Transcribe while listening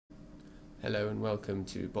Hello and welcome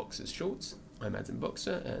to Boxer's Shorts. I'm Adam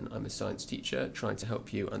Boxer and I'm a science teacher trying to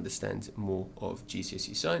help you understand more of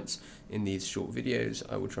GCSE science. In these short videos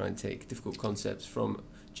I will try and take difficult concepts from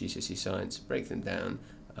GCSE science, break them down,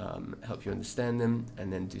 help you understand them,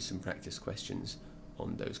 and then do some practice questions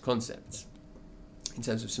on those concepts. In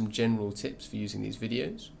terms of some general tips for using these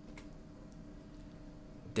videos,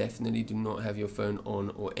 definitely do not have your phone on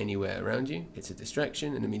or anywhere around you. It's a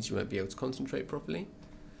distraction and it means you won't be able to concentrate properly.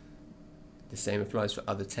 The same applies for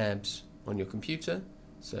other tabs on your computer,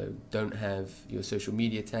 so don't have your social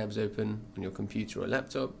media tabs open on your computer or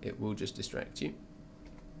laptop, it will just distract you.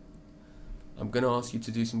 I'm going to ask you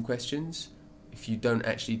to do some questions. If you don't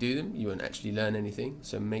actually do them, you won't actually learn anything,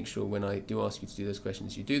 so make sure when I do ask you to do those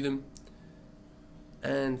questions, you do them.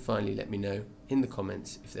 And finally, let me know in the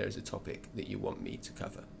comments if there is a topic that you want me to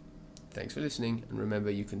cover. Thanks for listening, and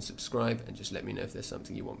remember you can subscribe and just let me know if there's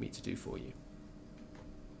something you want me to do for you.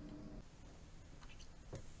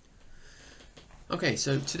 Okay,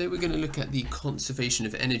 so today we're going to look at the conservation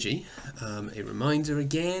of energy. A reminder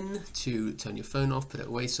again to turn your phone off, put it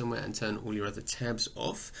away somewhere, and turn all your other tabs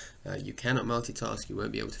off. You cannot multitask, you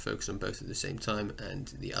won't be able to focus on both at the same time, and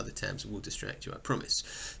the other tabs will distract you, I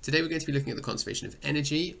promise. Today we're going to be looking at the conservation of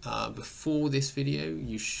energy. Before this video,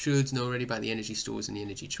 you should know already about the energy stores and the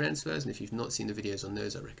energy transfers, and if you've not seen the videos on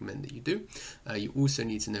those, I recommend that you do. You also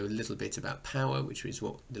need to know a little bit about power, which is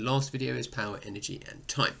what the last video is: power, energy, and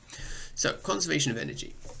time. So, conservation of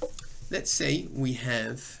energy. Let's say we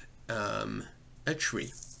have a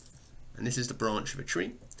tree, and this is the branch of a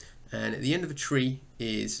tree, and at the end of a tree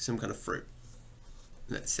is some kind of fruit.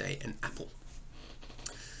 Let's say an apple.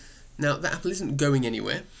 Now, the apple isn't going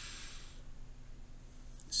anywhere,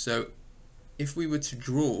 so if we were to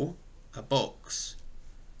draw a box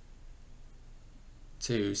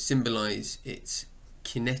to symbolize its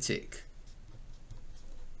kinetic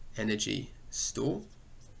energy store,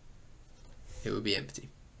 it would be empty.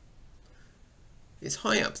 It's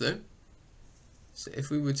high up though, so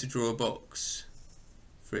if we were to draw a box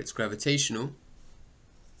for its gravitational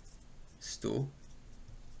store,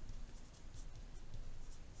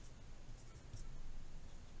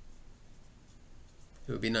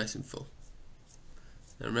 it would be nice and full.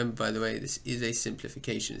 Now remember, by the way, this is a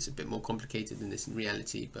simplification. It's a bit more complicated than this in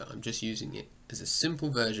reality, but I'm just using it as a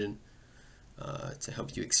simple version to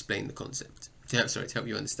help you explain the concept. To help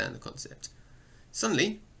you understand the concept.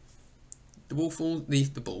 Suddenly, the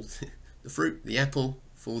fruit, the apple,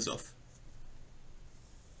 falls off.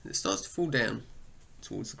 And it starts to fall down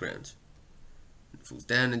towards the ground. It falls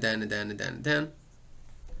down and down and down and down and down.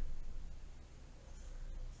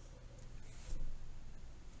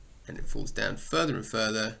 And it falls down further and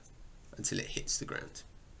further until it hits the ground.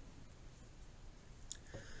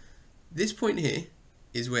 This point here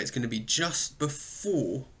is where it's going to be just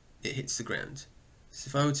before it hits the ground. So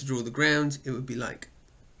if I were to draw the ground, it would be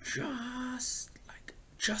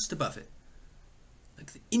just above it,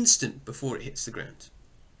 like the instant before it hits the ground.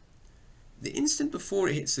 The instant before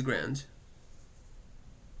it hits the ground,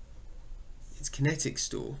 its kinetic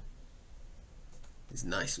store is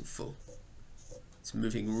nice and full. It's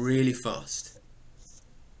moving really fast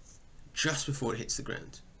just before it hits the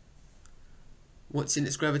ground. What's in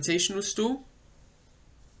its gravitational store?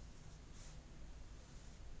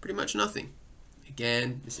 Pretty much nothing.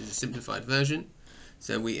 Again, this is a simplified version,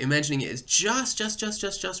 so we're imagining it as just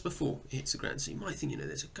before it hits the ground. So you might think,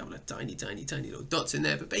 there's a couple of tiny little dots in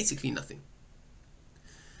there, but basically nothing.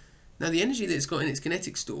 Now the energy that it's got in its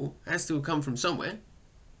kinetic store has to come from somewhere,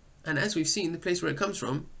 and as we've seen, the place where it comes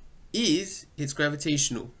from is its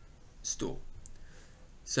gravitational store.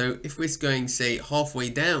 So if we're going, say, halfway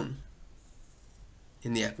down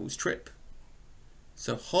in the apple's trip,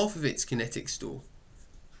 so half of its kinetic store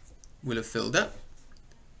will have filled up,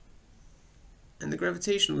 and the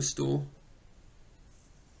gravitational store,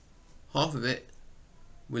 half of it,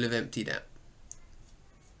 will have emptied out.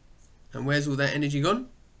 And where's all that energy gone?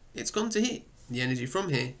 It's gone to here. The energy from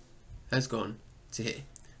here has gone to here.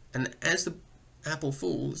 And as the apple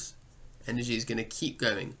falls, energy is going to keep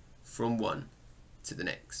going from one to the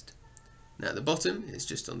next. Now at the bottom, it's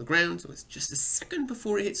just on the ground, or it's just a second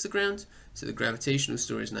before it hits the ground, so the gravitational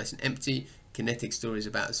store is nice and empty. Kinetic store is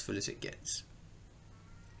about as full as it gets.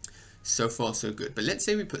 So far so good, but let's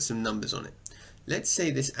say we put some numbers on it. Let's say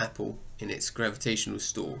this apple in its gravitational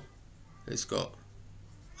store has got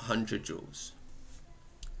 100 joules.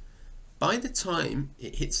 By the time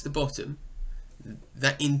it hits the bottom,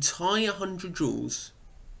 that entire 100 joules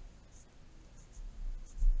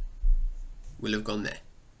will have gone there,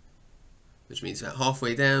 which means that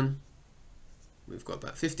halfway down we've got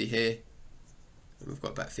about 50 here, and we've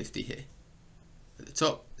got about 50 here. At the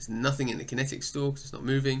top, there's nothing in the kinetic store because it's not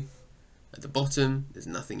moving. At the bottom, there's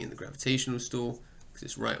nothing in the gravitational store because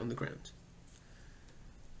it's right on the ground.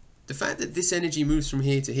 The fact that this energy moves from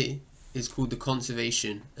here to here is called the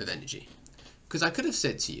conservation of energy. Because I could have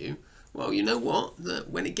said to you, well, you know what,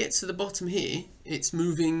 that when it gets to the bottom here, it's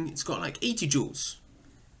moving, it's got like 80 joules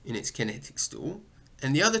in its kinetic store,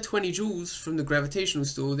 and the other 20 joules from the gravitational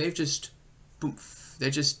store, they've just, poof,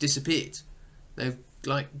 they're just disappeared. They've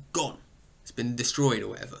like gone. It's been destroyed or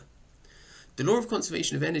whatever. The law of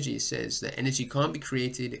conservation of energy says that energy can't be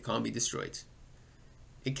created, it can't be destroyed.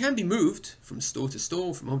 It can be moved from store to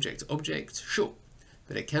store, from object to object, sure,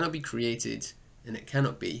 but it cannot be created and it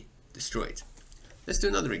cannot be destroyed. Let's do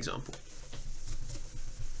another example.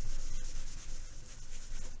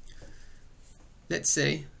 Let's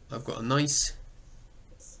say I've got a nice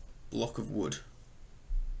block of wood,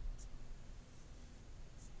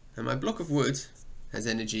 and my block of wood has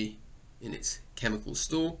energy in its chemical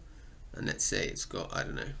store, and let's say it's got, I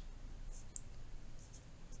don't know,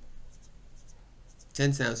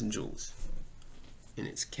 10,000 joules in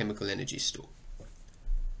its chemical energy store.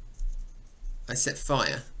 I set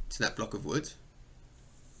fire to that block of wood,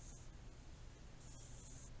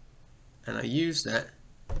 and I use that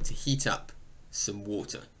to heat up some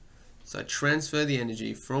water. So I transfer the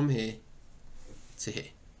energy from here to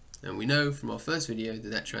here. And we know from our first video that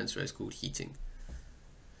that transfer is called heating.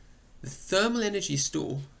 The thermal energy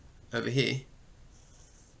store over here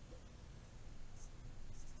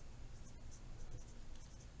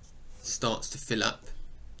starts to fill up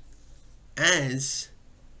as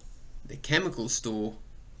the chemical store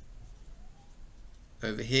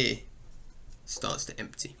over here starts to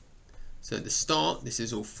empty. So at the start, this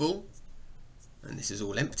is all full and this is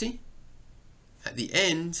all empty. At the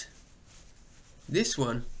end, this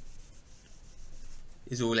one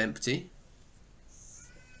is all empty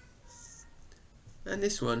and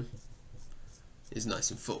this one is nice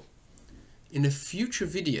and full. In a future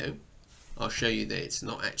video, I'll show you that it's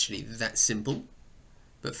not actually that simple,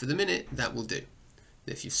 but for the minute, that will do.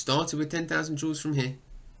 If you started with 10,000 joules from here,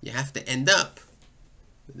 you have to end up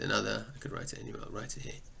with another, I could write it anywhere, I'll write it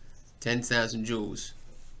here, 10,000 joules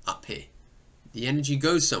up here. The energy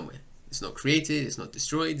goes somewhere. It's not created, it's not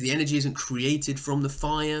destroyed. The energy isn't created from the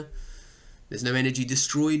fire. There's no energy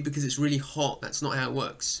destroyed because it's really hot. That's not how it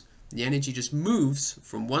works. The energy just moves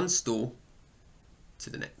from one store to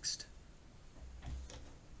the next.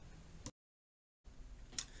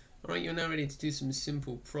 Alright, you're now ready to do some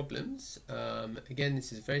simple problems. Again,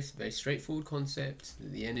 this is a very straightforward concept.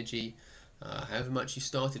 The energy, however much you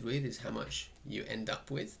started with, is how much you end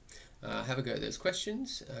up with. Have a go at those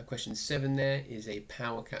questions. Question 7 there is a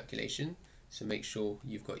power calculation, so make sure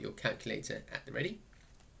you've got your calculator at the ready.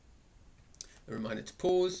 A reminder to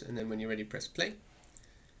pause, and then when you're ready, press play.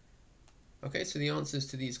 Okay, so the answers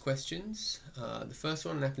to these questions. The first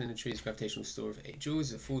one, an apple in a tree is gravitational store of 8 joules.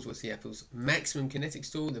 If it falls, what's the apple's maximum kinetic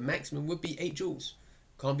store? The maximum would be 8 joules.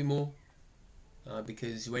 Can't be more,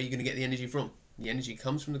 because where are you going to get the energy from? The energy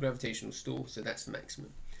comes from the gravitational store, so that's the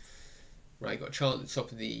maximum. Right, got a child at the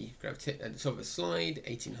top of the slide,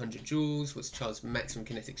 1800 joules. What's the child's maximum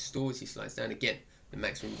kinetic store as he slides down? Again, the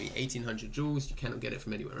maximum will be 1800 joules. You cannot get it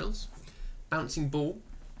from anywhere else. Bouncing ball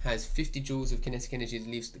has 50 joules of kinetic energy as it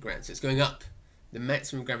leaves the ground, so it's going up. The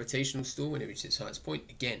maximum gravitational store when it reaches its highest point,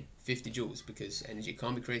 again, 50 joules, because energy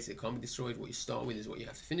can't be created, it can't be destroyed. What you start with is what you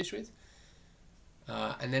have to finish with.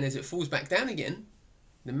 And then as it falls back down again,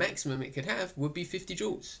 the maximum it could have would be 50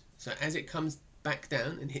 joules. So as it comes back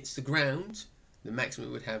down and hits the ground, the maximum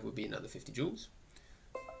it would have would be another 50 joules.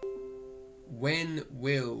 When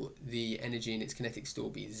will the energy in its kinetic store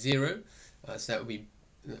be 0? So that would be,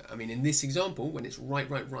 I mean, in this example, when it's right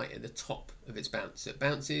at the top of its bounce. So it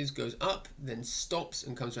bounces, goes up, then stops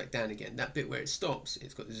and comes back down again. That bit where it stops,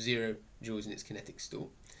 it's got 0 joules in its kinetic store.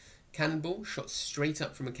 Cannonball shot straight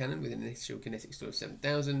up from a cannon with an initial kinetic store of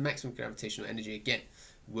 7,000. Maximum gravitational energy, again,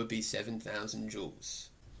 would be 7,000 joules.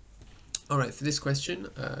 Alright, for this question,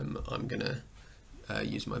 I'm going to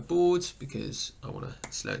use my board because I want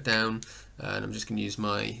to slow it down, and I'm just going to use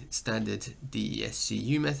my standard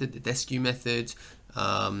DESCU method, the DESCU method.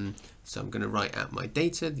 So I'm going to write out my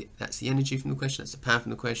data. That's the energy from the question, that's the power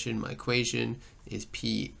from the question. My equation is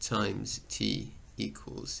P times T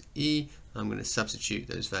equals E. I'm going to substitute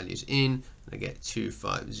those values in, and I get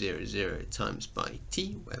 2500 times by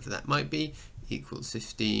T, whatever that might be, equals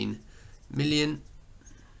 15 million.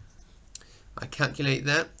 I calculate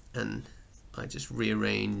that and I just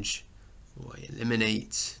rearrange or I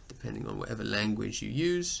eliminate, depending on whatever language you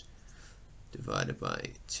use, divided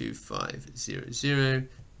by 2500.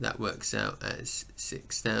 That works out as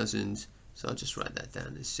 6,000. So I'll just write that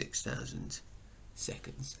down as 6,000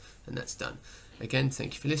 seconds, and that's done. Again,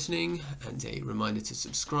 thank you for listening, and a reminder to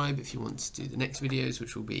subscribe if you want to do the next videos,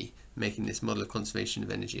 which will be making this model of conservation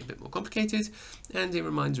of energy a bit more complicated, and a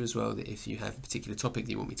reminder as well that if you have a particular topic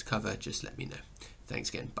that you want me to cover, just let me know. Thanks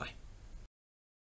again, bye.